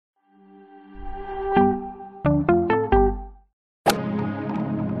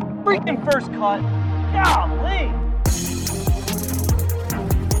freaking first cut. Golly.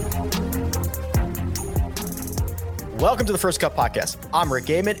 Welcome to the First Cut Podcast. I'm Rick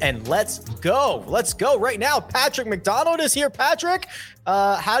Gaiman, and let's go. Let's go right now. Patrick McDonald is here. Patrick,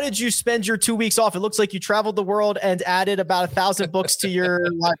 how did you spend your 2 weeks off? It looks like you traveled the world and added about 1,000 books to your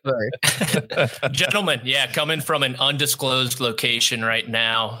library. Gentlemen, coming from an undisclosed location right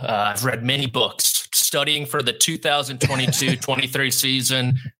now. I've read many books, studying for the 2022-23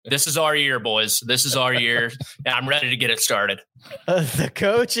 season. This is our year, boys. This is our year. I'm ready to get it started. The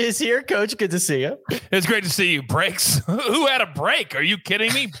coach is here. Coach, good to see you. It's great to see you. Breaks. Who had a break? Are you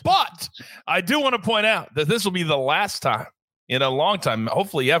kidding me? But I do want to point out that this will be the last time in a long time,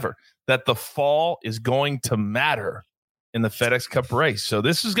 hopefully ever, that the fall is going to matter in the FedEx Cup race. So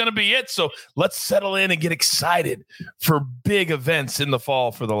this is going to be it. So let's settle in and get excited for big events in the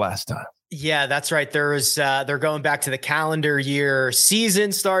fall for the last time. Yeah, that's right. They're going back to the calendar year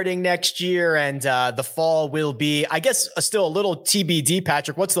season starting next year, and the fall will be, I guess, still a little TBD.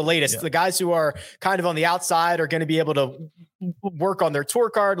 Patrick, what's the latest? Yeah. The guys who are kind of on the outside are going to be able to work on their tour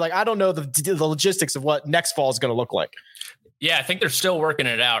card. Like, I don't know the logistics of what next fall is going to look like. Yeah, I think they're still working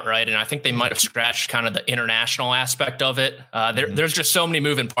it out, right? And I think they might have scratched kind of the international aspect of it. There's just so many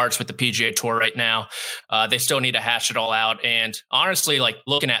moving parts with the PGA Tour right now. They still need to hash it all out. And honestly, like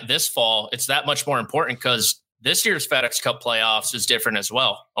looking at this fall, it's that much more important because this year's FedEx Cup playoffs is different as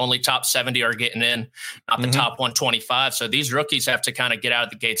well. Only top 70 are getting in, not the top 125. So these rookies have to kind of get out of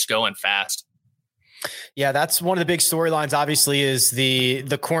the gates going fast. Yeah, that's one of the big storylines, obviously, is the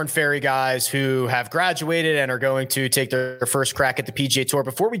Korn Ferry guys who have graduated and are going to take their first crack at the PGA Tour.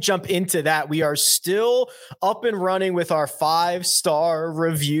 Before we jump into that, we are still up and running with our 5-star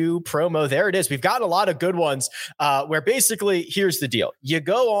review promo. There it is. We've got a lot of good ones where basically, here's the deal. You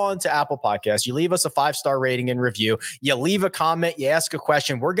go on to Apple Podcasts, you leave us a 5-star rating and review, you leave a comment, you ask a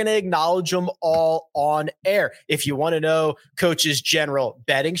question. We're going to acknowledge them all on air. If you want to know Coach's general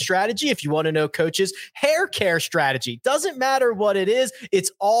betting strategy, if you want to know Coach's hair care strategy, doesn't matter what it is,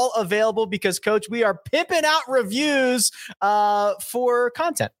 it's all available because, Coach, we are pimping out reviews for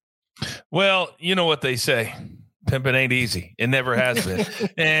content. Well, you know what they say, pimping ain't easy. It never has been.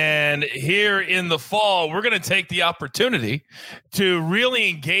 And here in the fall, we're going to take the opportunity to really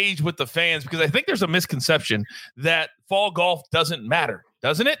engage with the fans, because I think there's a misconception that fall golf doesn't matter,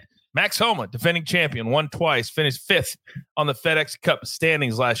 doesn't it? Max Homa, defending champion, won twice, finished 5th on the FedEx Cup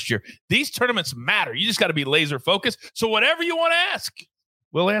standings last year. These tournaments matter. You just got to be laser focused. So whatever you want to ask,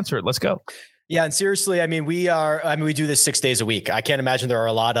 we'll answer it. Let's go. Yeah. And seriously, we do this 6 days a week. I can't imagine there are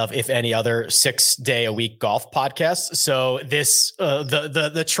a lot of, if any other 6-day-a-week golf podcasts. So this,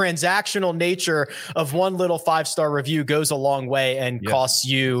 the transactional nature of one little 5-star review goes a long way and costs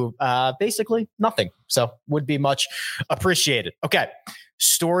you basically nothing. So would be much appreciated. Okay.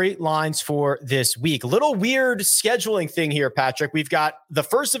 Storylines for this week. A little weird scheduling thing here, Patrick. We've got the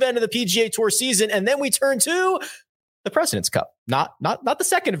first event of the PGA Tour season, and then we turn to the President's Cup. Not the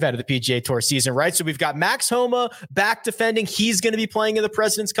second event of the PGA Tour season, right? So we've got Max Homa back defending. He's going to be playing in the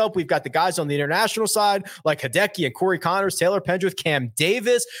President's Cup. We've got the guys on the international side like Hideki and Corey Connors, Taylor Pendrith, Cam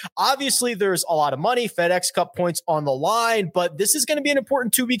Davis. Obviously, there's a lot of money, FedEx Cup points on the line, but this is going to be an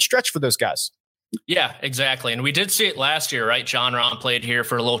important 2-week stretch for those guys. Yeah, exactly. And we did see it last year, right? John Rahm played here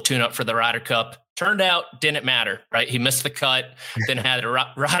for a little tune-up for the Ryder Cup. Turned out, didn't matter, right? He missed the cut, then had a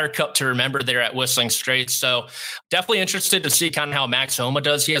Ryder Cup to remember there at Whistling Straits. So definitely interested to see kind of how Max Homa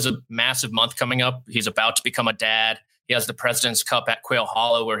does. He has a massive month coming up. He's about to become a dad. He has the President's Cup at Quail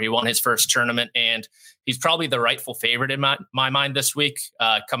Hollow where he won his first tournament, and he's probably the rightful favorite in my mind this week,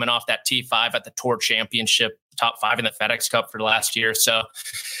 coming off that T5 at the Tour Championship, top 5 in the FedEx Cup for last year. So,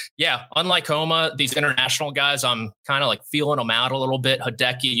 yeah, unlike Homa, these international guys, I'm kind of like feeling them out a little bit.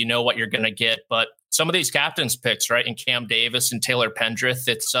 Hideki, you know what you're going to get, but some of these captains picks, right, and Cam Davis and Taylor Pendrith,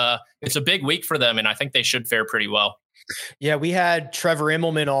 it's a big week for them, and I think they should fare pretty well. Yeah, we had Trevor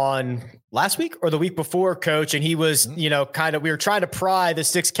Immelman on last week or the week before, Coach, and he was, we were trying to pry the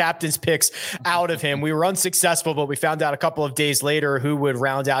 6 captains picks out of him. We were unsuccessful, but we found out a couple of days later who would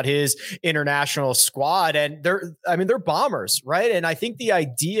round out his international squad. And they're bombers, right? And I think the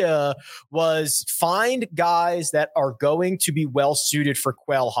idea was find guys that are going to be well suited for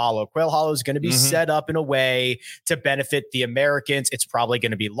Quail Hollow. Quail Hollow is going to be set up in a way to benefit the Americans. It's probably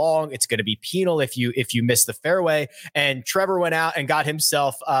going to be long. It's going to be penal if you miss the fairway. And Trevor went out and got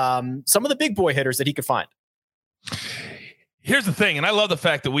himself some of the big boy hitters that he could find. Here's the thing, and I love the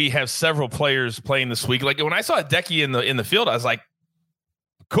fact that we have several players playing this week. Like when I saw Hideki in the field, I was like,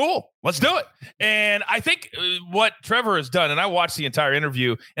 cool, let's do it. And I think what Trevor has done, and I watched the entire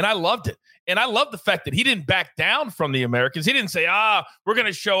interview, and I loved it, And I love the fact that he didn't back down from the Americans. He didn't say, we're going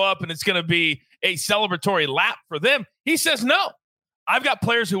to show up and it's going to be a celebratory lap for them. He says, no, I've got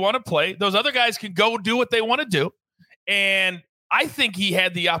players who want to play. Those other guys can go do what they want to do. And I think he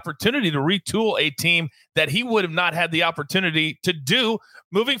had the opportunity to retool a team that he would have not had the opportunity to do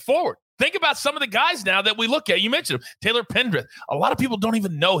moving forward. Think about some of the guys now that we look at. You mentioned him, Taylor Pendrith. A lot of people don't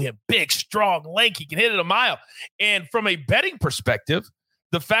even know him. Big, strong, lanky, can hit it a mile. And from a betting perspective,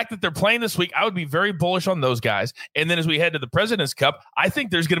 the fact that they're playing this week, I would be very bullish on those guys. And then as we head to the President's Cup, I think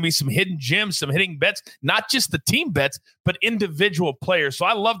there's going to be some hidden gems, some hitting bets, not just the team bets, but individual players. So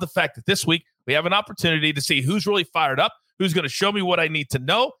I love the fact that this week we have an opportunity to see who's really fired up, who's going to show me what I need to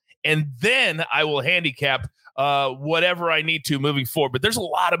know, and then I will handicap whatever I need to moving forward. But there's a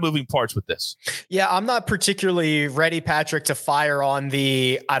lot of moving parts with this. Yeah, I'm not particularly ready, Patrick, to fire on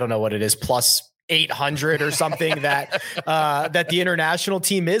the, I don't know what it is, plus 800 or something that that the international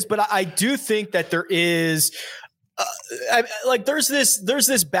team is. But I do think that there is there's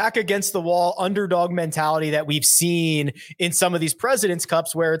this back against the wall underdog mentality that we've seen in some of these President's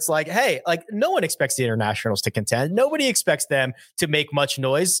Cups where it's like, hey, like no one expects the internationals to contend. Nobody expects them to make much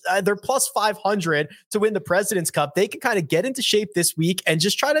noise. They're plus 500 to win the President's Cup. They can kind of get into shape this week and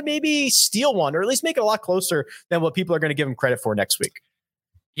just try to maybe steal one or at least make it a lot closer than what people are going to give them credit for next week.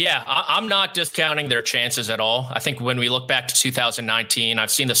 Yeah, I'm not discounting their chances at all. I think when we look back to 2019,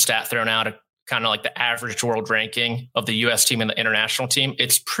 I've seen the stat thrown out, kind of like the average world ranking of the U.S. team and the international team.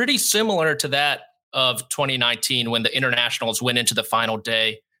 It's pretty similar to that of 2019 when the internationals went into the final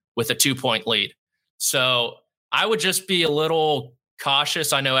day with a 2-point lead. So I would just be a little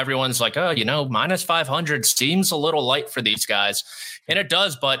cautious. I know everyone's like, minus 500 seems a little light for these guys. And it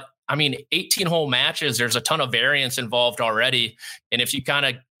does, but I mean, 18 hole matches, there's a ton of variance involved already. And if you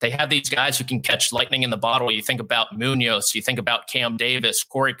they have these guys who can catch lightning in the bottle. You think about Munoz, you think about Cam Davis,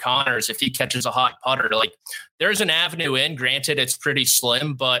 Corey Connors, if he catches a hot putter, like there's an avenue in. Granted, it's pretty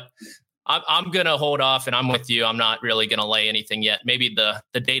slim, but I'm going to hold off and I'm with you. I'm not really going to lay anything yet. Maybe the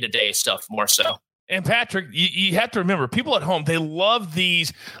day-to-day stuff more so. And Patrick, you have to remember, people at home, they love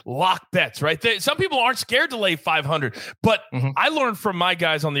these lock bets, right? Some people aren't scared to lay 500, but I learned from my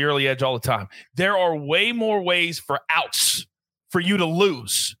guys on the early edge all the time. There are way more ways for outs for you to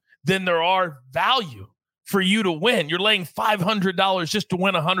lose than there are value for you to win. You're laying $500 just to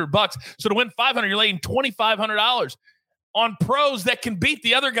win $100. So to win 500, you're laying $2,500 on pros that can beat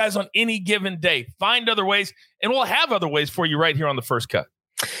the other guys on any given day. Find other ways, and we'll have other ways for you right here on the First Cut.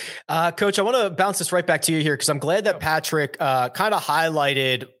 Coach, I want to bounce this right back to you here because I'm glad that Patrick kind of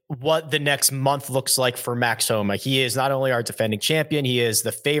highlighted what the next month looks like for Max Homa. He is not only our defending champion, he is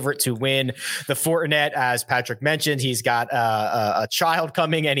the favorite to win the Fortinet. As Patrick mentioned, he's got a child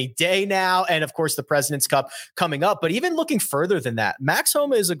coming any day now. And of course, the President's Cup coming up. But even looking further than that, Max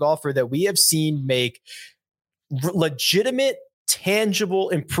Homa is a golfer that we have seen make legitimate, tangible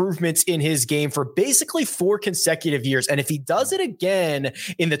improvements in his game for basically 4 consecutive years. And if he does it again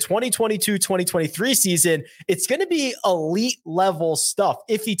in the 2022-2023 season, it's going to be elite level stuff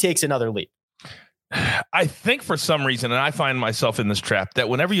if he takes another leap. I think for some reason, and I find myself in this trap, that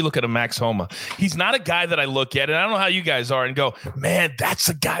whenever you look at a Max Homa, he's not a guy that I look at, and I don't know how you guys are, and go, man, that's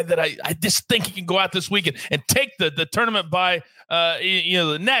a guy that I just think he can go out this weekend and take the tournament by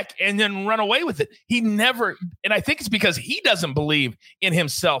the neck and then run away with it. He never, and I think it's because he doesn't believe in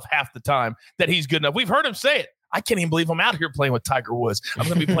himself half the time that he's good enough. We've heard him say it. I can't even believe I'm out here playing with Tiger Woods. I'm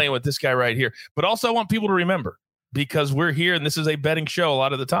going to be playing with this guy right here. But also I want people to remember, because we're here and this is a betting show a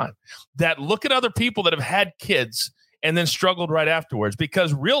lot of the time, that look at other people that have had kids and then struggled right afterwards,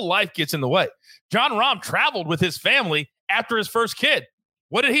 because real life gets in the way. John Rahm traveled with his family after his first kid.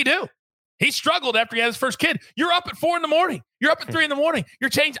 What did he do? He struggled after he had his first kid. You're up at 4 a.m. You're up at 3 a.m. You're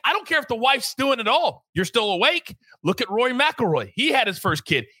changed. I don't care if the wife's doing it all. You're still awake. Look at Rory McIlroy. He had his first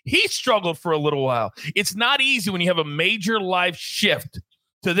kid. He struggled for a little while. It's not easy when you have a major life shift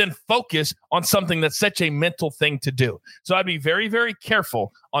to then focus on something that's such a mental thing to do. So I'd be very, very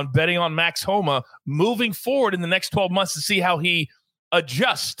careful on betting on Max Homa moving forward in the next 12 months to see how he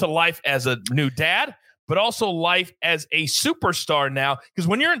adjusts to life as a new dad, but also life as a superstar now. Because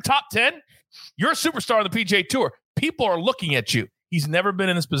when you're in top 10, you're a superstar on the PGA Tour. People are looking at you. He's never been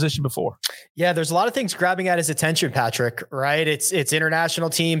in this position before. Yeah, there's a lot of things grabbing at his attention, Patrick, right? It's international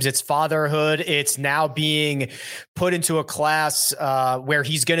teams, it's fatherhood, it's now being put into a class where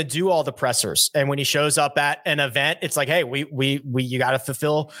he's going to do all the pressers. And when he shows up at an event, it's like, hey, you got to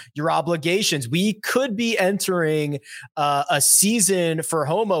fulfill your obligations. We could be entering a season for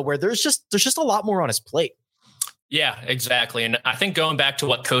Homa where there's just a lot more on his plate. Yeah, exactly. And I think going back to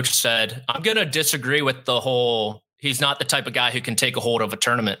what Coach said, I'm going to disagree with the whole he's not the type of guy who can take a hold of a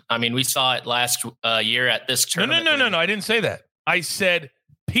tournament. I mean, we saw it last year at this tournament. No. I didn't say that. I said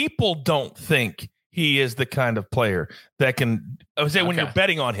people don't think he is the kind of player that can. I would say when you're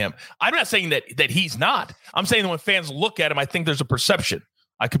betting on him. I'm not saying that he's not. I'm saying that when fans look at him, I think there's a perception.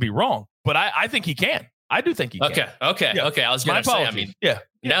 I could be wrong, but I think he can. I do think he can. Okay. I was going to say, I mean,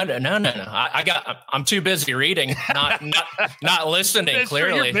 No. I'm too busy reading, not listening.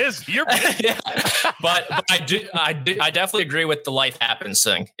 Clearly, you're busy. Yeah. But I definitely agree with the life happens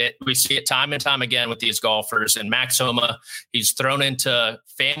thing. We see it time and time again with these golfers. And Max Homa, he's thrown into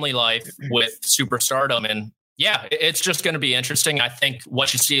family life with superstardom, and yeah, it's just going to be interesting. I think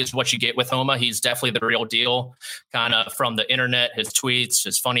what you see is what you get with Homa. He's definitely the real deal, kind of from the internet, his tweets,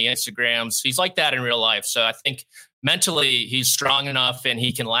 his funny Instagrams. He's like that in real life. So I think mentally he's strong enough and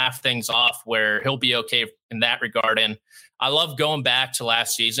he can laugh things off where he'll be okay in that regard. And I love going back to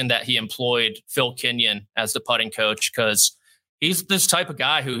last season that he employed Phil Kenyon as the putting coach, because he's this type of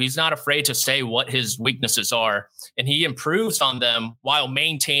guy who he's not afraid to say what his weaknesses are, and he improves on them while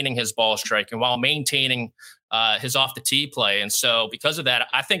maintaining his ball strike and while maintaining his off the tee play. And so because of that,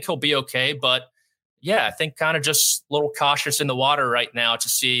 I think he'll be okay. But yeah, I think kind of just a little cautious in the water right now to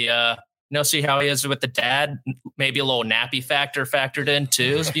see, see how he is with the dad. Maybe a little nappy factor factored in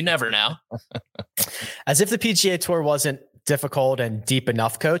too. You never know. As if the PGA Tour wasn't difficult and deep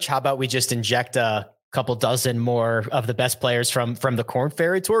enough, Coach, how about we just inject a couple dozen more of the best players from the Korn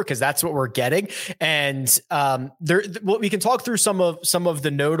Ferry Tour, because that's what we're getting. And we can talk through some of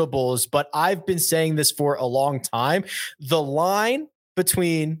the notables, but I've been saying this for a long time. The line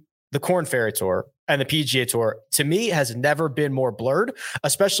between the Korn Ferry Tour and the PGA Tour, to me, has never been more blurred,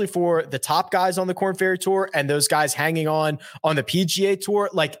 especially for the top guys on the Korn Ferry Tour and those guys hanging on the PGA Tour.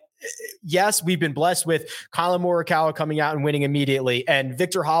 Like, yes, we've been blessed with Colin Morikawa coming out and winning immediately, and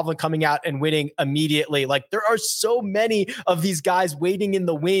Victor Hovland coming out and winning immediately. Like, there are so many of these guys waiting in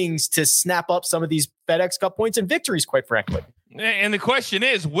the wings to snap up some of these FedEx Cup points and victories, quite frankly. And the question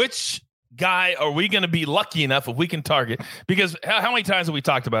is, which guy are we going to be lucky enough if we can target? Because how many times have we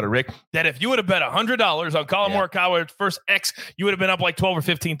talked about it, Rick, that if you would have bet $100 on Colin Morikawa at first X, you would have been up like $12,000 or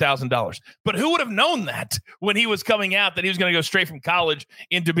 $15,000. But who would have known that when he was coming out, that he was going to go straight from college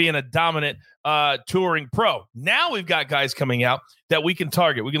into being a dominant touring pro? Now we've got guys coming out that we can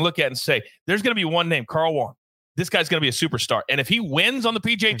target. We can look at and say, there's going to be one name, Carl Wong. This guy's going to be a superstar. And if he wins on the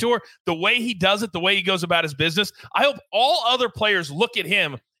PGA Tour, the way he does it, the way he goes about his business, I hope all other players look at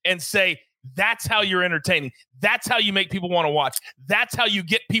him and say, that's how you're entertaining. That's how you make people want to watch. That's how you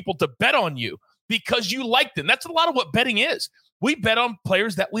get people to bet on you, because you like them. That's a lot of what betting is. We bet on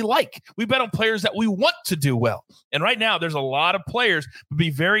players that we like. We bet on players that we want to do well. And right now, there's a lot of players, but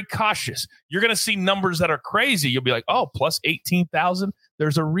be very cautious. You're going to see numbers that are crazy. You'll be like, oh, plus 18,000.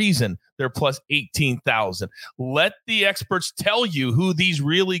 There's a reason they're plus 18,000. Let the experts tell you who these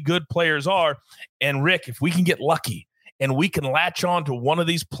really good players are. And Rick, if we can get lucky and we can latch on to one of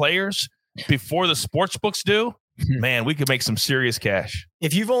these players before the sports books do, man, we could make some serious cash.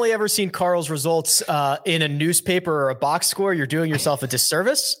 If you've only ever seen Carl's results in a newspaper or a box score, you're doing yourself a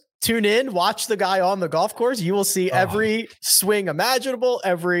disservice. Tune in, watch the guy on the golf course. You will see every swing imaginable,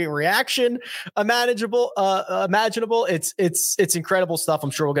 every reaction imaginable. It's incredible stuff.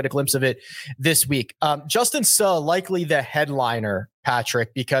 I'm sure we'll get a glimpse of it this week. Justin Suh, likely the headliner,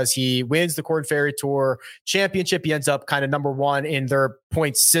 Patrick, because he wins the Korn Ferry Tour Championship. He ends up kind of number one in their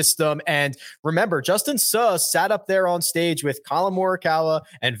point system. And remember, Justin Suh sat up there on stage with Colin Morikawa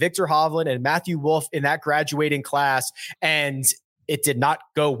and Victor Hovland and Matthew Wolff in that graduating class, and it did not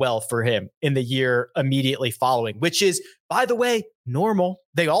go well for him in the year immediately following, which is, by the way, normal.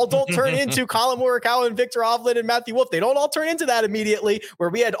 They all don't turn into Colin Morikawa and Victor Hovland and Matthew Wolff. They don't all turn into that immediately, where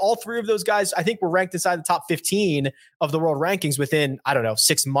we had all three of those guys, I think, were ranked inside the top 15 of the world rankings within,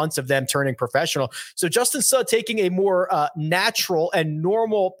 6 months of them turning professional. So Justin Suh taking a more natural and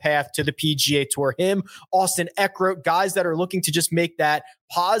normal path to the PGA Tour. Him, Austin Eckroat, guys that are looking to just make that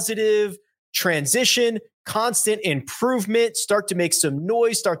positive transition, constant improvement, start to make some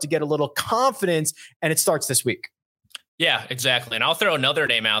noise, start to get a little confidence, and it starts this week. Yeah, exactly. And I'll throw another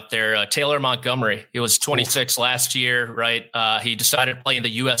name out there, Taylor Montgomery. He was 26 last year, right? He decided to play in the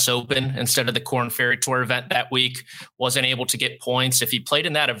U.S. Open instead of the Korn Ferry Tour event that week, wasn't able to get points. If he played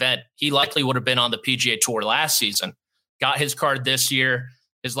in that event, he likely would have been on the PGA Tour last season. Got his card this year.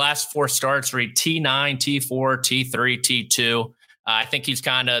 His last 4 starts read T9, T4, T3, T2. I think he's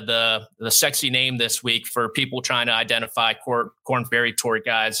kind of the sexy name this week for people trying to identify Korn Ferry Tour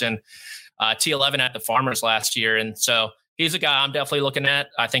guys, and T11 at the Farmers last year. And so he's a guy I'm definitely looking at.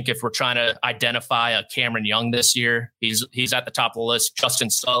 I think if we're trying to identify a Cameron Young this year, he's at the top of the list. Justin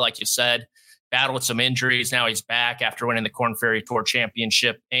Suh, like you said, battled with some injuries. Now he's back after winning the Korn Ferry Tour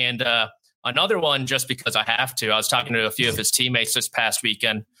Championship. And another one, just because I have to, I was talking to a few of his teammates this past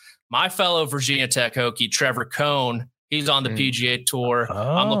weekend. My fellow Virginia Tech Hokie, Trevor Cohn, he's on the PGA Tour. Oh.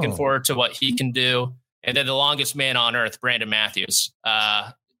 I'm looking forward to what he can do. And then the longest man on earth, Brandon Matthews.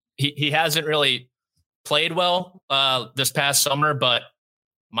 He hasn't really played well this past summer, but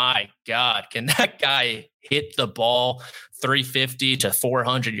my God, can that guy hit the ball 350 to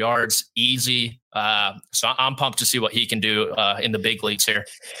 400 yards easy? So I'm pumped to see what he can do in the big leagues here.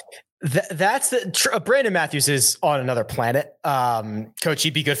 That's Brandon Matthews is on another planet. Coach,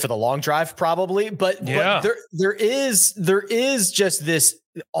 he'd be good for the long drive probably, but there is just this.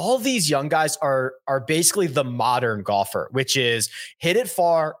 All these young guys are basically the modern golfer, which is hit it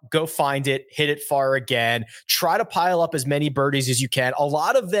far, go find it, hit it far again, try to pile up as many birdies as you can. A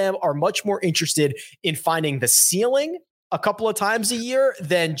lot of them are much more interested in finding the ceiling a couple of times a year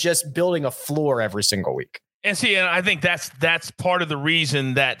than just building a floor every single week. And I think that's part of the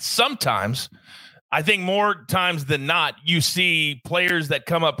reason that sometimes, I think more times than not, you see players that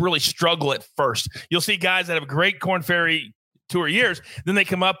come up really struggle at first. You'll see guys that have great Korn Ferry Tour years, then they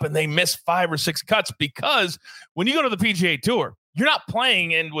come up and they miss 5 or 6 cuts, because when you go to the PGA Tour, you're not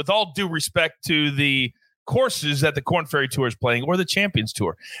playing, and with all due respect to the courses that the Korn Ferry Tour is playing or the Champions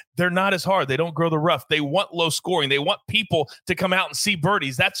Tour, they're not as hard. They don't grow the rough. They want low scoring. They want people to come out and see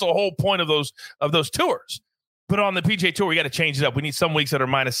birdies. That's the whole point of those tours. But on the PGA Tour, we got to change it up. We need some weeks that are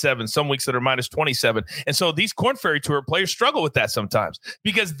 -7, some weeks that are -27. And so these Korn Ferry Tour players struggle with that sometimes,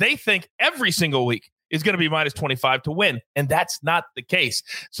 because they think every single week is going to be -25 to win. And that's not the case.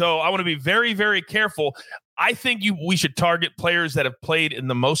 So I want to be very, very careful. I think we should target players that have played in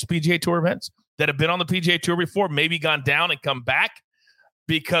the most PGA Tour events, that have been on the PGA Tour before, maybe gone down and come back,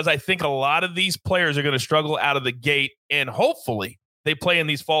 because I think a lot of these players are going to struggle out of the gate, and hopefully they play in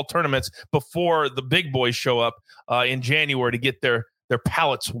these fall tournaments before the big boys show up in January to get their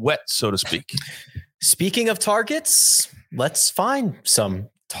palates wet, so to speak. Speaking of targets, let's find some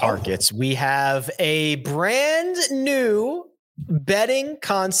targets. We have a brand new betting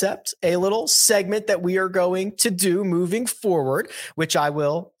concept, a little segment that we are going to do moving forward, which I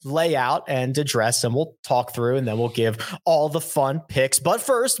will lay out and address, and we'll talk through, and then we'll give all the fun picks. But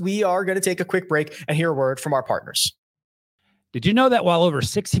first, we are going to take a quick break and hear a word from our partners. Did you know that while over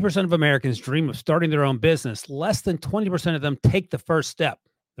 60% of Americans dream of starting their own business, less than 20% of them take the first step?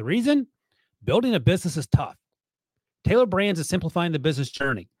 The reason? Building a business is tough. Taylor Brands is simplifying the business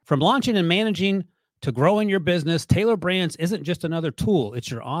journey. From launching and managing to growing your business, Taylor Brands isn't just another tool.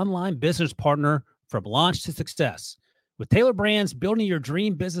 It's your online business partner from launch to success. With Taylor Brands, building your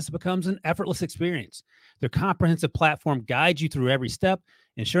dream business becomes an effortless experience. Their comprehensive platform guides you through every step,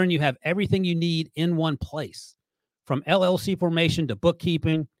 ensuring you have everything you need in one place. From LLC formation to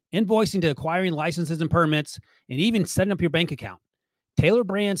bookkeeping, invoicing to acquiring licenses and permits, and even setting up your bank account, Taylor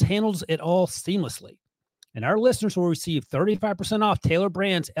Brands handles it all seamlessly. And our listeners will receive 35% off Taylor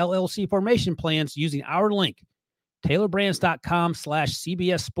Brands LLC formation plans using our link,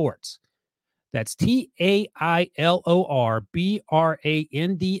 taylorbrands.com/CBS Sports. That's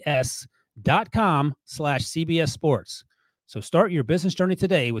TAILORBRANDS.com/CBS Sports. So start your business journey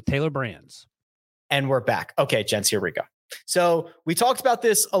today with Taylor Brands. And we're back. Okay, gents, here we go. So we talked about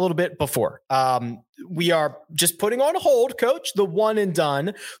this a little bit before. We are just putting on hold, Coach, the one and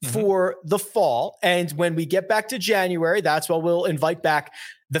done for the fall. And when we get back to January, that's when we'll invite back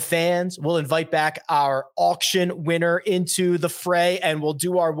the fans. We'll invite back our auction winner into the fray, and we'll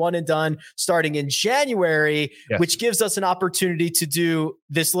do our one and done starting in January, which gives us an opportunity to do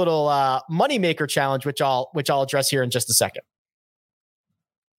this little moneymaker challenge, which I'll address here in just a second.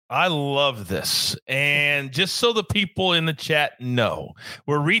 I love this. And just so the people in the chat know,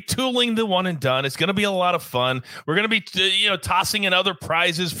 we're retooling the one and done. It's going to be a lot of fun. We're going to be, tossing in other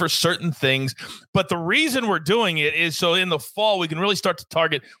prizes for certain things. But the reason we're doing it is so in the fall, we can really start to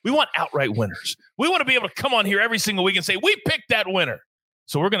target. We want outright winners. We want to be able to come on here every single week and say, we picked that winner.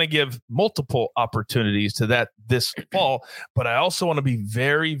 So we're going to give multiple opportunities to that this fall. But I also want to be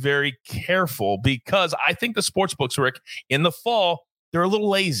very, very careful, because I think the sports books, Rick, in the fall, they're a little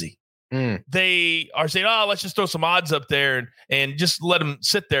lazy. They are saying, let's just throw some odds up there and just let them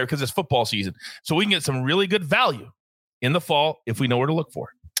sit there because it's football season. So we can get some really good value in the fall if we know where to look for.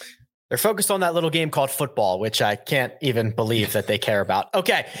 They're focused on that little game called football, which I can't even believe that they care about.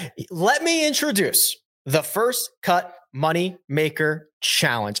 Okay, let me introduce the first cut money maker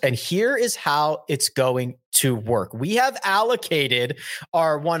challenge. And here is how it's going to work. We have allocated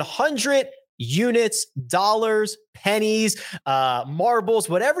our 100 units, dollars, pennies, marbles,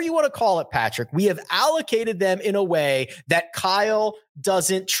 whatever you want to call it, Patrick. We have allocated them in a way that Kyle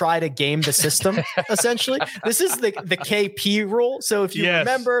doesn't try to game the system, essentially. This is the KP rule. So if you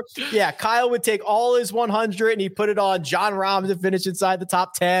remember, Kyle would take all his 100 and he put it on John Rahm to finish inside the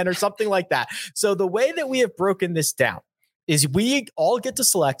top 10 or something like that. So the way that we have broken this down is we all get to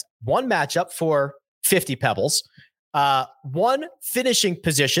select one matchup for 50 pebbles, one finishing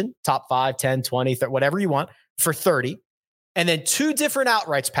position, top 5, 10, 20, 30, whatever you want, for 30, and then two different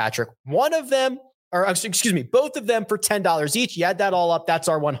outrights, Patrick. One of them, or excuse me, both of them for $10 each. You add that all up, that's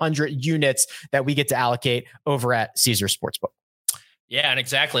our 100 units that we get to allocate over at Caesars Sportsbook. Yeah, and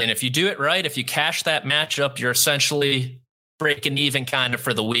exactly. And if you do it right, if you cash that matchup, you're essentially breaking even kind of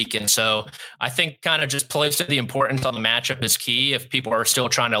for the week. And so I think kind of just placing the importance on the matchup is key if people are still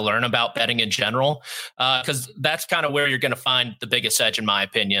trying to learn about betting in general, because that's kind of where you're going to find the biggest edge, in my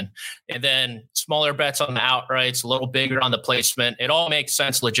opinion. And then smaller bets on the outrights, a little bigger on the placement. It all makes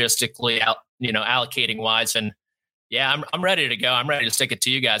sense logistically, allocating wise. And yeah, I'm ready to go. I'm ready to stick it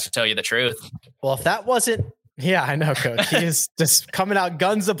to you guys, to tell you the truth. Well, if that wasn't, yeah, I know, Coach. He is just coming out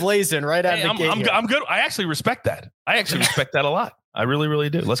guns a-blazing right out of the gate. I'm good. I actually respect that. I actually respect that a lot. I really, really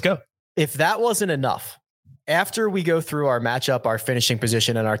do. Let's go. If that wasn't enough, after we go through our matchup, our finishing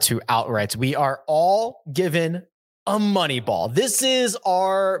position, and our two outrights, we are all given a money ball. This is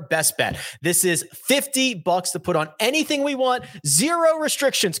our best bet. This is $50 to put on anything we want. Zero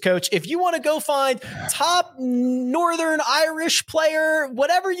restrictions, Coach. If you want to go find top Northern Irish player,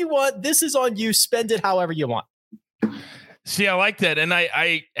 whatever you want, this is on you. Spend it however you want. See, I like that. And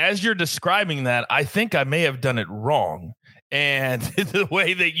I as you're describing that, I think I may have done it wrong. And the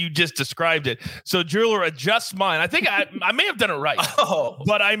way that you just described it. So, jeweler, adjust mine. I think I may have done it right,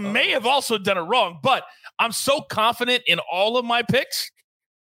 but I may have also done it wrong. But I'm so confident in all of my picks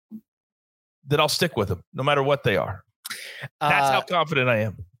that I'll stick with them, no matter what they are. That's how confident I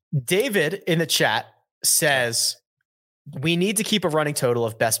am. David in the chat says, we need to keep a running total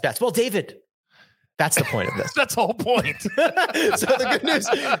of best bets. Well, David, that's the point of this. That's the whole point. So the good news.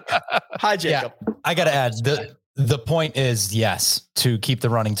 Hi, Jacob. Yeah, I got to add, the point is, yes, to keep the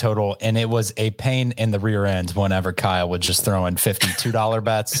running total. And it was a pain in the rear end whenever Kyle would just throw in $52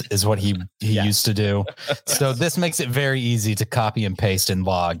 bets is what he used to do. So this makes it very easy to copy and paste and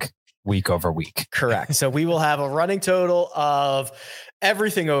log week over week. Correct. So we will have a running total of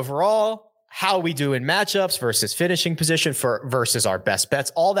everything overall, how we do in matchups versus finishing position versus our best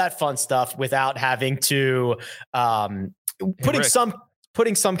bets, all that fun stuff without having to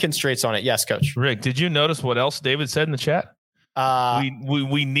putting some constraints on it. Yes, Coach. Rick, did you notice what else David said in the chat?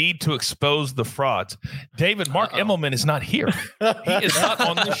 We need to expose the frauds. David, Mark Immelman is not here. He is not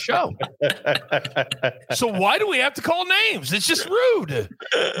on the show. So why do we have to call names? It's just rude.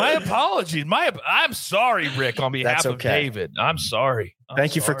 My apologies. I'm sorry, Rick, on behalf of David. I'm sorry.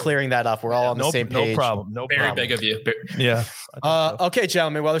 Thank you for clearing that up. We're all on the same page. No problem. Very big of you. Yeah. Okay,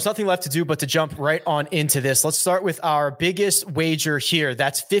 gentlemen. Well, there's nothing left to do but to jump right on into this. Let's start with our biggest wager here.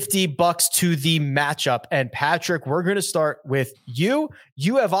 That's $50 to the matchup. And Patrick, we're going to start with you.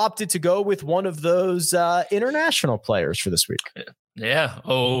 You have opted to go with one of those international players for this week. Yeah.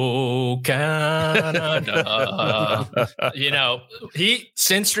 Oh, Canada.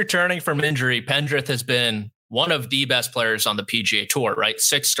 Since returning from injury, Pendrith has been one of the best players on the PGA Tour, right?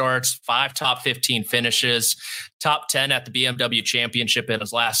 6 starts, 5 top 15 finishes, top 10 at the BMW Championship in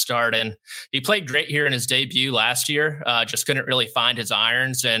his last start. And he played great here in his debut last year. Just couldn't really find his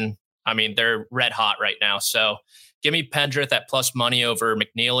irons. And I mean, they're red hot right now. So give me Pendrith at plus money over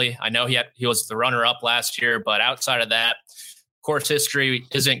McNeely. I know he was the runner up last year, but outside of that, course history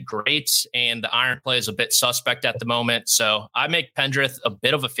isn't great, and the iron play is a bit suspect at the moment. So I make Pendrith a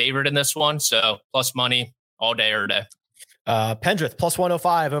bit of a favorite in this one. So plus money all day or day. Pendrith plus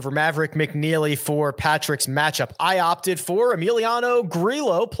 105 over Maverick McNeely for Patrick's matchup. I opted for Emiliano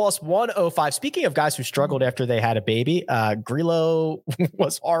Grillo plus 105. Speaking of guys who struggled after they had a baby, Grillo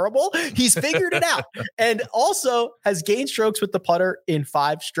was horrible. He's figured it out and also has gained strokes with the putter in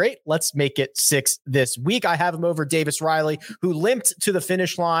 5 straight. Let's make it 6 this week. I have him over Davis Riley, who limped to the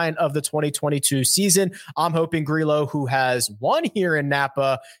finish line of the 2022 season. I'm hoping Grillo, who has won here in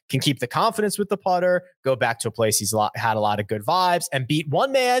Napa, can keep the confidence with the putter, go back to a place he's had a lot of good vibes, and beat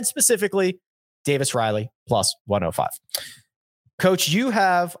one man specifically, Davis Riley plus 105. Coach, you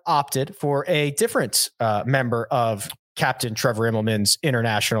have opted for a different member of Captain Trevor Immelman's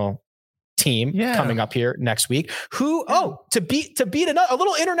international team coming up here next week. Who to beat a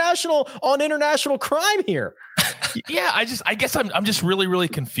little international crime here. Yeah, I guess I'm just really, really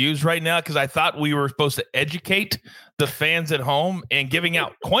confused right now because I thought we were supposed to educate the fans at home, and giving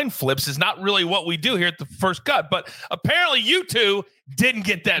out coin flips is not really what we do here at the First Cut. But apparently you two didn't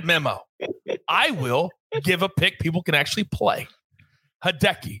get that memo. I will give a pick people can actually play.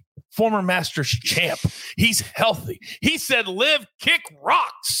 Hideki, former Masters champ. He's healthy. He said, live, kick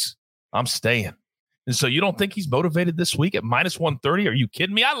rocks. I'm staying. And so you don't think he's motivated this week at minus 130? Are you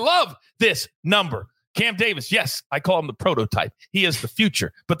kidding me? I love this number. Cam Davis, yes, I call him the prototype. He is the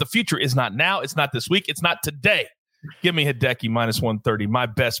future, but the future is not now. It's not this week. It's not today. Give me Hideki minus 130, my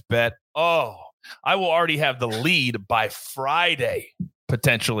best bet. Oh, I will already have the lead by Friday,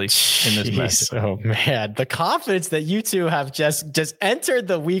 potentially, in this match. Oh man, the confidence that you two have just entered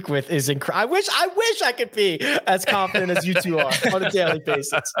the week with is incredible. I wish I could be as confident as you two are on a daily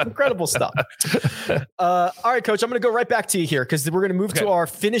basis. Incredible stuff. All right, Coach, I'm going to go right back to you here because we're going to move to our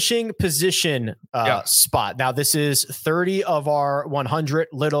finishing position spot. Now, this is 30 of our 100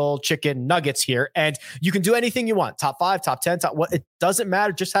 little chicken nuggets here, and you can do anything you want. Top 5, top 10, top what? It doesn't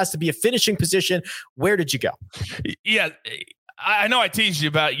matter. It just has to be a finishing position. Where did you go? Yeah. I know I teased you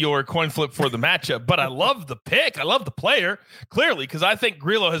about your coin flip for the matchup, but I love the pick. I love the player, clearly, because I think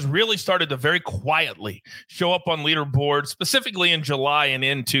Grillo has really started to very quietly show up on leaderboards, specifically in July and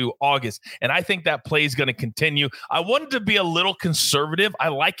into August. And I think that play is going to continue. I wanted to be a little conservative. I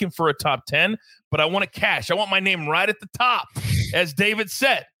like him for a top 10, but I want to cash. I want my name right at the top, as David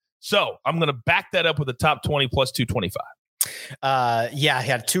said. So I'm going to back that up with a top 20 plus 225. He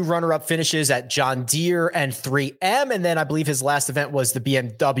had 2 runner-up finishes at John Deere and 3M, and then I believe his last event was the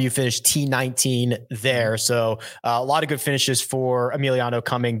BMW finish T19 there. So a lot of good finishes for Emiliano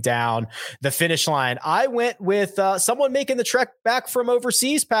coming down the finish line. I went with someone making the trek back from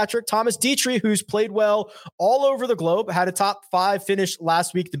overseas, Patrick, Thomas Dietrich, who's played well all over the globe, had a top 5 finish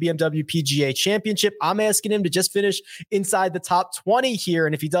last week, the BMW PGA Championship. I'm asking him to just finish inside the top 20 here,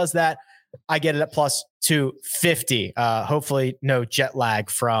 and if he does that, I get it at plus 250. Hopefully no jet lag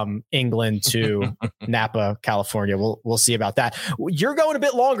from England to Napa, California. We'll see about that. You're going a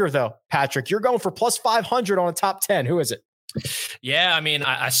bit longer though, Patrick. You're going for plus 500 on a top 10. Who is it? Yeah, I mean,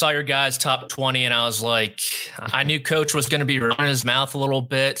 I saw your guys top 20 and I was like, I knew Coach was going to be running his mouth a little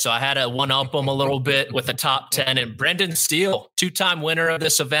bit. So I had to one-up him a little bit with the top 10. And Brendan Steele, 2-time winner of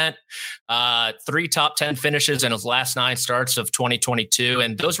this event, 3 top 10 finishes in his last 9 starts of 2022.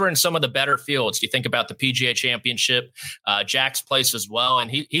 And those were in some of the better fields. You think about the PGA Championship, Jack's place as well.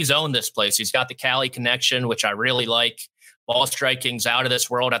 And he's owned this place. He's got the Cali connection, which I really like. Ball striking's out of this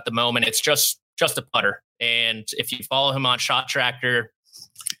world at the moment. It's just a putter. And if you follow him on Shot Tracker,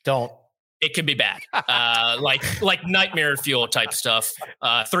 it could be bad. Like nightmare fuel type stuff.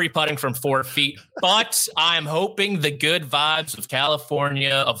 3 putting from 4 feet. But I'm hoping the good vibes of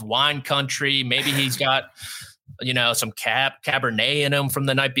California, of wine country. Maybe he's got, some Cabernet in him from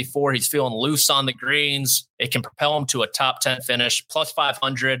the night before. He's feeling loose on the greens. It can propel him to a top 10 finish. Plus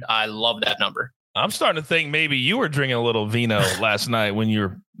 500. I love that number. I'm starting to think maybe you were drinking a little vino last night when you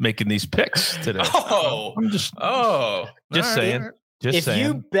were making these picks today. Just saying. If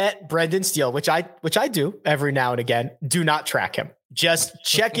you bet Brendan Steele, which I do every now and again, do not track him. Just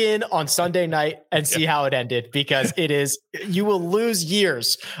check in on Sunday night and see how it ended, because you will lose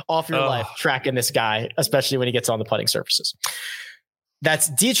years off your life tracking this guy, especially when he gets on the putting surfaces. That's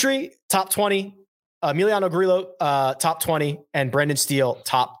Dietrich, top 20. Emiliano Grillo, top 20, and Brendan Steele,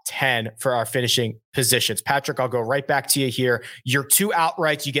 top 10 for our finishing positions. Patrick, I'll go right back to you here. Your 2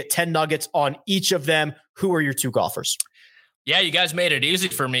 outrights, you get 10 nuggets on each of them. Who are your 2 golfers? Yeah, you guys made it easy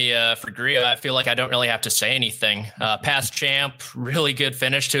for me for Grillo. I feel like I don't really have to say anything. Past champ, really good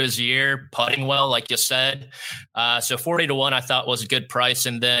finish to his year, putting well, like you said. So 40-1 I thought was a good price.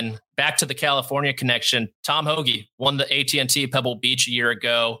 And then back to the California connection, Tom Hoge won the AT&T Pebble Beach a year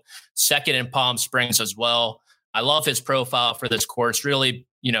ago, second in Palm Springs as well. I love his profile for this course, really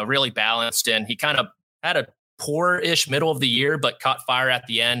balanced. And he kind of had a poor-ish middle of the year, but caught fire at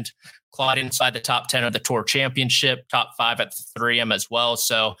the end. Clawed inside the top 10 of the Tour Championship, top 5 at the 3M as well.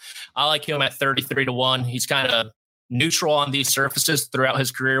 So I like him at 33-1. He's kind of neutral on these surfaces throughout his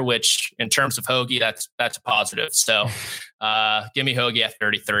career, which in terms of Hoge, that's a positive. So give me Hoge at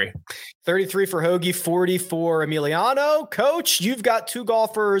 33. 33 for Hoge, 40 for Emiliano. Coach, you've got 2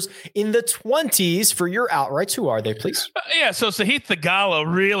 golfers in the 20s for your outrights. Who are they, please? So Sahith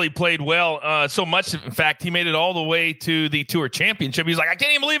Theegala really played well. So much, in fact, he made it all the way to the Tour Championship. He's like, I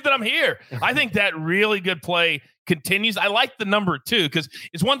can't even believe that I'm here. I think that really good play continues. I like the number 2 because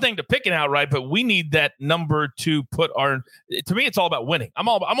it's one thing to pick it outright, but we need that number to put to me, it's all about winning. I'm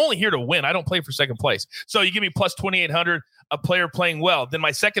only here to win. I don't play for second place. So you give me plus 2,800, a player playing well. Then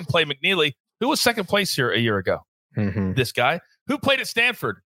my second play, McNeely, who was second place here a year ago. This guy. Who played at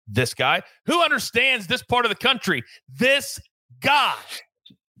Stanford? This guy. Who understands this part of the country? This guy.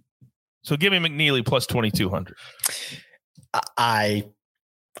 So give me McNeely plus 2,200. I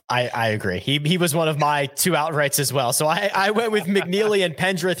agree. He was one of my two outrights as well. So I went with McNeely and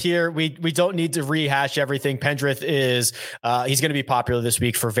Pendrith here. We don't need to rehash everything. Pendrith is he's going to be popular this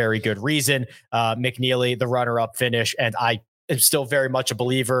week for very good reason. McNeely, the runner-up finish, and I am still very much a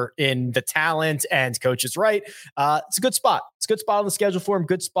believer in the talent, and coach is right. It's a good spot. It's a good spot on the schedule for him.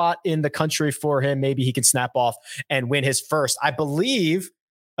 Good spot in the country for him. Maybe he can snap off and win his first. I believe.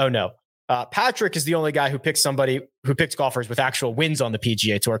 Oh no. Patrick is the only guy who picks golfers with actual wins on the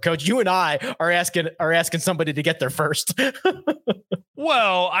PGA Tour. Coach, you and I are asking somebody to get there first.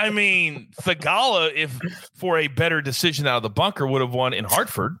 Well, I mean, Thagala, if for a better decision out of the bunker, would have won in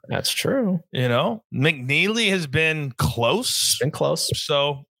Hartford. That's true. You know, McNeely has been close.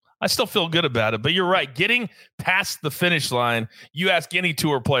 So I still feel good about it. But you're right. Getting past the finish line, you ask any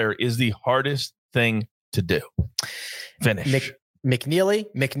tour player, is the hardest thing to do. Finish.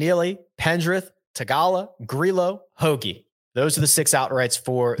 McNeely, Pendrith, Tagala, Grillo, Hoagie. Those are the 6 outrights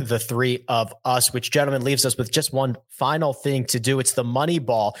for the 3 of us, which, gentlemen, leaves us with just one final thing to do. It's the money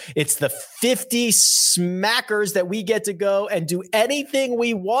ball. It's the 50 smackers that we get to go and do anything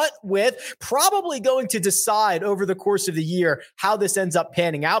we want with, probably going to decide over the course of the year how this ends up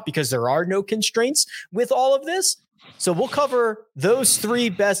panning out, because there are no constraints with all of this. So we'll cover those 3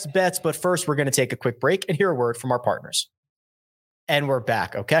 best bets. But first, we're going to take a quick break and hear a word from our partners. And we're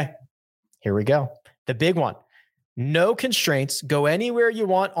back. Okay, here we go. The big one. No constraints. Go anywhere you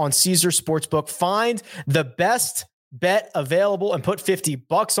want on Caesar Sportsbook. Find the best bet available and put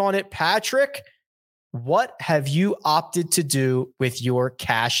 $50 on it. Patrick, what have you opted to do with your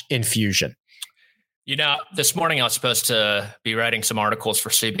cash infusion? You know, this morning I was supposed to be writing some articles for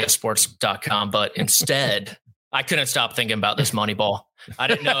CBSSports.com, but instead I couldn't stop thinking about this money ball. I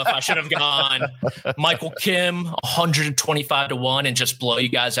didn't know if I should have gone Michael Kim 125-1 and just blow you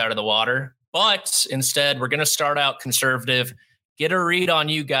guys out of the water. But instead, we're going to start out conservative, get a read on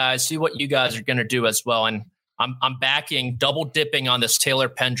you guys, see what you guys are going to do as well. And I'm backing, double dipping on this Taylor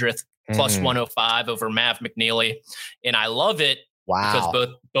Pendrith plus 105 over Mav McNeely. And I love it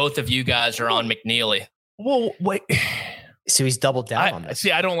because both of you guys are on McNeely. Well, wait. So he's doubled down on this.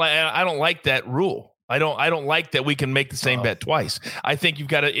 See, I don't like that rule. I don't like that we can make the same bet twice. I think you've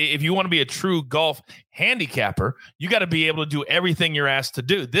got to, if you want to be a true golf handicapper, you got to be able to do everything you're asked to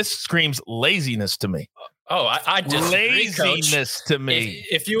do. This screams laziness to me. Oh, I disagree, laziness Coach. To me.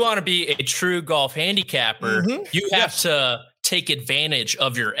 If you want to be a true golf handicapper, you have to take advantage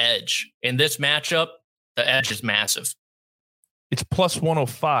of your edge. In this matchup, the edge is massive. It's plus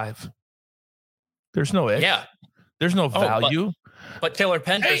 105. There's no edge. Yeah. There's no value. But Taylor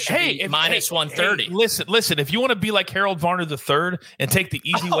Pendrith should be minus 130. Listen. If you want to be like Harold Varner III and take the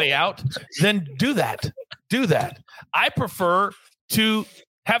easy way out, then do that. Do that. I prefer to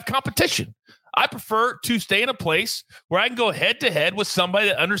have competition. I prefer to stay in a place where I can go head to head with somebody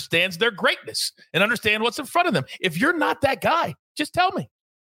that understands their greatness and understand what's in front of them. If you're not that guy, just tell me.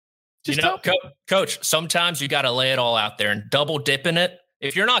 Coach, sometimes you got to lay it all out there and double dip in it.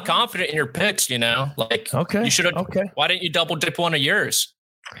 If you're not confident in your picks, you should have. Okay. Why didn't you double dip one of yours?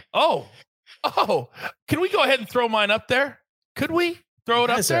 Oh, can we go ahead and throw mine up there? Could we throw it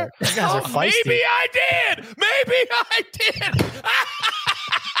up there? You guys are feisty. Maybe I did.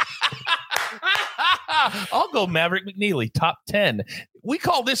 I'll go Maverick McNeely, top 10. We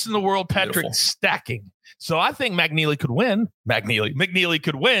call this in the world, Patrick, stacking. So I think McNeely could win. McNeely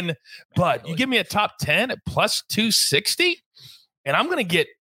could win, but you give me a top 10 at plus 260. And I'm going to get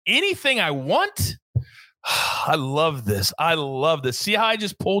anything I want. I love this. See how I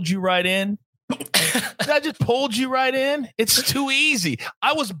just pulled you right in? I just pulled you right in. It's too easy.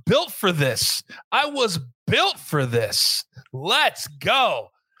 I was built for this. Let's go.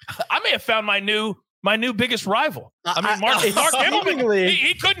 I may have found my new biggest rival. I mean, Mark Immelman,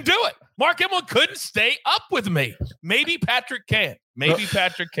 he couldn't do it. Mark Immelman couldn't stay up with me. Maybe Patrick can.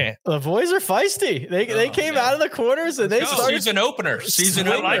 The boys are feisty. They came out of the corners and they started. Season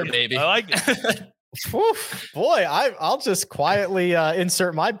opener, baby. I like it. Boy, I'll just quietly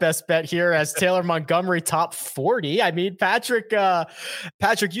insert my best bet here as Taylor Montgomery top 40. I mean, Patrick,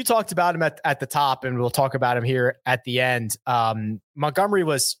 you talked about him at the top, and we'll talk about him here at the end. Montgomery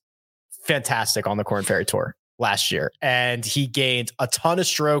was fantastic on the Korn Ferry Tour last year, and he gained a ton of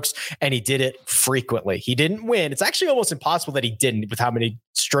strokes, and he did it frequently. He didn't win. It's actually almost impossible that he didn't with how many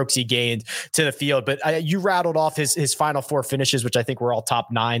strokes he gained to the field. But you rattled off his final 4 finishes, which I think were all top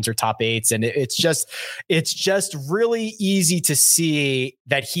 9s or top 8s. And it's just really easy to see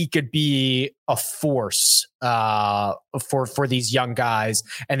that he could be a force for these young guys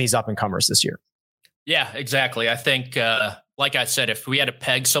and these up and comers this year. Yeah, exactly. I think, like I said, if we had to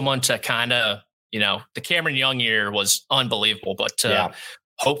peg someone to kind of, the Cameron Young year was unbelievable, but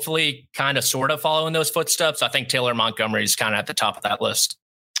hopefully kind of sort of following those footsteps. I think Taylor Montgomery is kind of at the top of that list.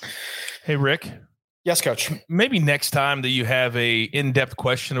 Hey, Rick. Yes, Coach. Maybe next time that you have a in-depth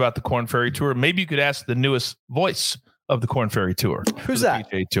question about the Korn Ferry Tour, maybe you could ask the newest voice of the Korn Ferry Tour. Who's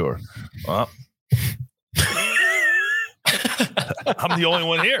that? PGA Tour. Well, I'm the only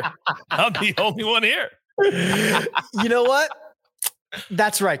one here. You know what?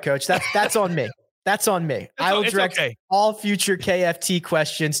 That's right, Coach. That's on me. That's on me. I will direct all future KFT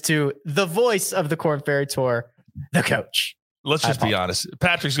questions to the voice of the Korn Ferry Tour, the coach. Let's just be honest.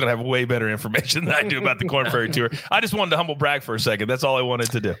 Patrick's going to have way better information than I do about the Korn Ferry Tour. I just wanted to humble brag for a second. That's all I wanted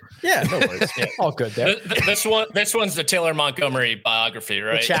to do. Yeah, no worries. Yeah, all good there. This one's the Taylor Montgomery biography,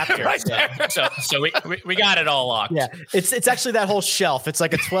 right? The chapter. Right there. So we got it all locked. Yeah, it's actually that whole shelf. It's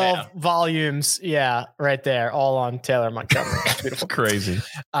like a 12 volumes. Yeah, right there, all on Taylor Montgomery. Beautiful. Crazy.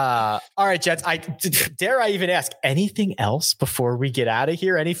 All right, Jets. Dare I even ask anything else before we get out of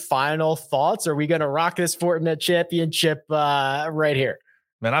here? Any final thoughts? Are we going to rock this Fortinet championship? Right here,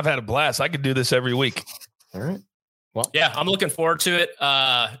 man. I've had a blast. I could do this every week. All right. Well, yeah, I'm looking forward to it.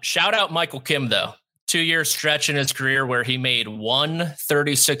 Shout out Michael Kim though. 2-year stretch in his career where he made one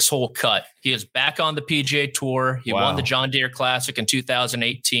 36-hole cut. He is back on the PGA Tour. He won the John Deere Classic in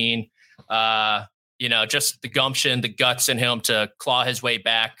 2018. Just the gumption, the guts in him to claw his way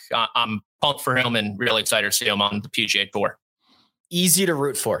back. I'm pumped for him and really excited to see him on the PGA Tour. Easy to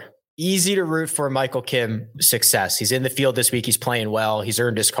root for Michael Kim success. He's in the field this week. He's playing well. He's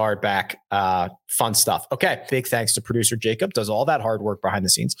earned his card back. Fun stuff. Okay. Big thanks to producer Jacob. Does all that hard work behind the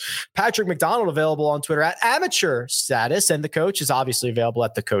scenes. Patrick McDonald available on Twitter at amateur status. And the coach is obviously available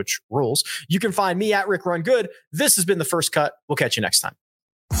at the coach rules. You can find me at Rick Run Good. This has been The First Cut. We'll catch you next time.